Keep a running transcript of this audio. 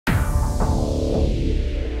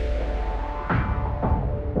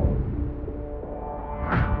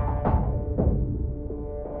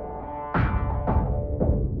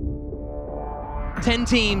10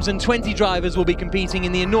 teams and 20 drivers will be competing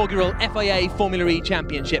in the inaugural FIA Formula E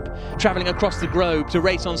Championship, travelling across the globe to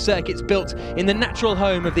race on circuits built in the natural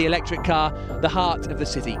home of the electric car, the heart of the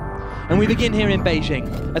city. And we begin here in Beijing,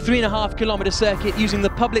 a 3.5-kilometre circuit using the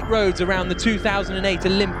public roads around the 2008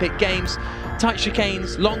 Olympic Games. Tight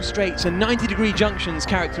chicanes, long straights and 90-degree junctions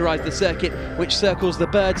characterise the circuit, which circles the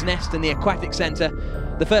Bird's Nest and the Aquatic Centre.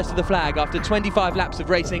 The first of the flag, after 25 laps of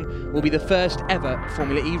racing, will be the first ever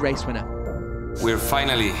Formula E race winner. We're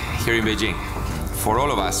finally here in Beijing. For all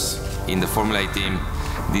of us in the Formula E team,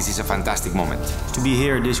 this is a fantastic moment. To be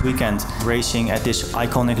here this weekend, racing at this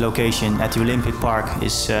iconic location at the Olympic Park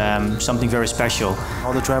is something very special.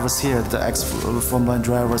 All the drivers here, the ex-Formula 1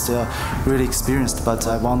 drivers, they are really experienced, but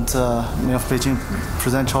I want Mayor of Beijing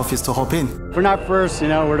present trophies to hop in. We're not first,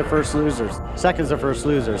 we're the first losers. Second's the first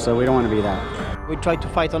loser, so we don't want to be that. We try to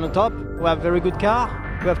fight on the top. We have a very good car.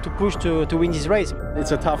 We have to push to win this race.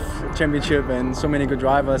 It's a tough championship and so many good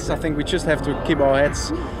drivers. I think we just have to keep our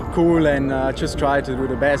heads cool and just try to do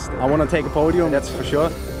the best. I want to take a podium, that's for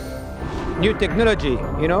sure. New technology,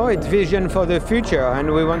 it's vision for the future,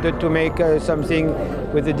 and we wanted to make something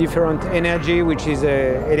with a different energy, which is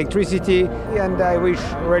electricity. And I wish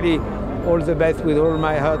really all the best with all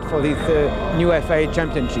my heart for this new FIA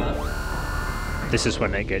championship. This is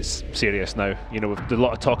when it gets serious now. There's a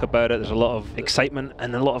lot of talk about it, there's a lot of excitement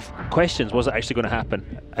and a lot of questions. Was it actually going to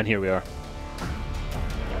happen? And here we are.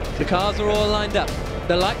 The cars are all lined up.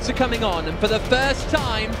 The lights are coming on, and for the first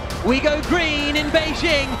time, we go green in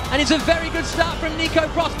Beijing, and it's a very good start from Nico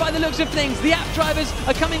Prost by the looks of things. The app drivers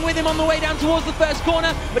are coming with him on the way down towards the first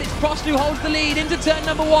corner, but it's Prost who holds the lead into turn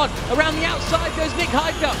number 1. Around the outside goes Nick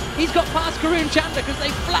Heidfeld. He's got past Karun Chandler because they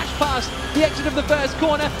flash past the exit of the first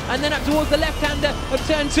corner, and then up towards the left-hander of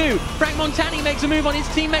turn 2. Frank Montani makes a move on his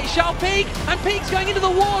teammate Charles Pic, and Pic's going into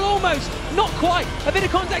the wall almost. Not quite. A bit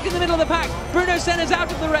of contact in the middle of the pack. Bruno Senna's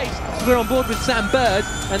out of the race. We're on board with Sam Bird,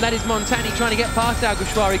 and that is Montani trying to get past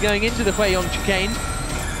Alguersuari going into the Hueyong chicane.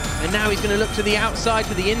 And now he's going to look to the outside,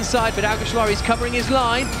 to the inside, but Alguersuari's covering his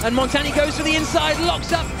line, and Montani goes to the inside,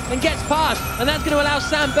 locks up and gets past, and that's going to allow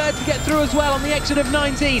Sam Bird to get through as well on the exit of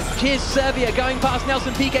 19. Here's Serbia going past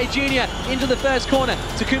Nelson Piquet Jr. into the first corner.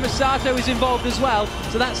 Takuma Sato is involved as well,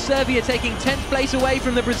 so that's Serbia taking 10th place away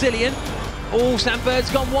from the Brazilian. Oh, Sam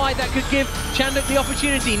Bird's gone wide. That could give Chandler the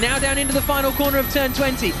opportunity. Now down into the final corner of turn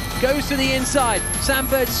 20. Goes to the inside. Sam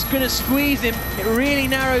Bird's going to squeeze him. It really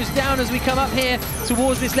narrows down as we come up here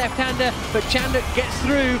towards this left-hander. But Chandler gets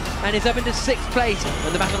through and is up into 6th place.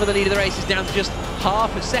 And the battle for the lead of the race is down to just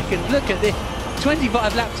half a second. Look at this.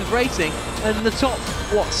 25 laps of racing, and the top,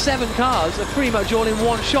 7 cars are pretty much all in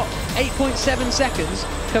one shot. 8.7 seconds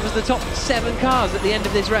covers the top 7 cars at the end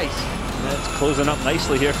of this race. It's closing up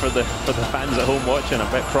nicely here for the fans at home watching.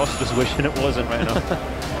 I bet Prost is wishing it wasn't right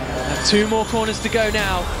now. 2 more corners to go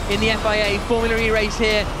now in the FIA Formula E race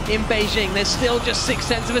here in Beijing. There's still just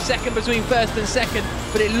 0.6 of a second between first and second,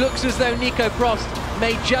 but it looks as though Nico Prost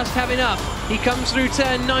may just have enough. He comes through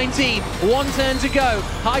turn 19, 1 turn to go.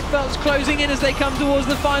 Heidfeld's closing in as they come towards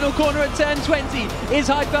the final corner at turn 20. Is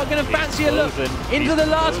Heidfeld going to fancy a look into the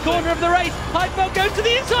last corner of the race? Heidfeld goes to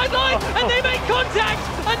the inside line, and they make contact,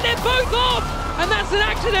 and they're both off. And that's an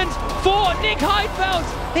accident for Nick Heidfeld.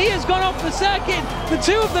 He has gone off the circuit. The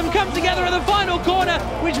 2 of them come together at the final corner,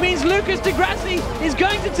 which means Lucas de Grassi is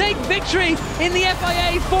going to take victory in the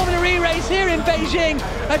FIA Formula E race here in Beijing.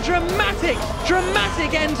 A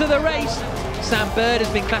dramatic end to the race. Sam Bird has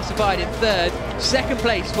been classified in 3rd, 2nd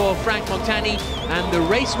place for Frank Montani, and the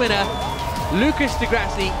race winner, Lucas de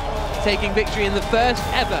Grassi, taking victory in the first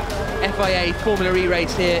ever FIA Formula E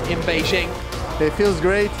race here in Beijing. It feels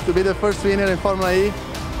great to be the first winner in Formula E.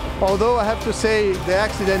 Although I have to say the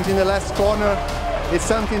accident in the last corner, it's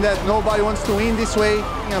something that nobody wants to win this way.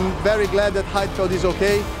 I'm very glad that Heidfeld is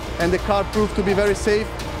okay and the car proved to be very safe,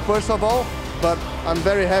 first of all, but I'm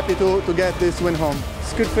very happy to get this win home.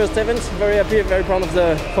 It's good first event, very happy, very proud of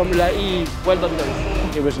the Formula E. Well done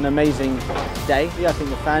guys. It was an amazing day. I think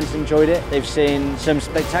the fans enjoyed it. They've seen some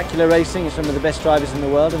spectacular racing and some of the best drivers in the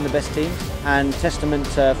world and the best teams, and testament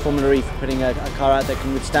to Formula E for putting a car out that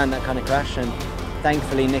can withstand that kind of crash, and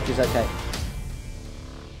thankfully Nick is okay.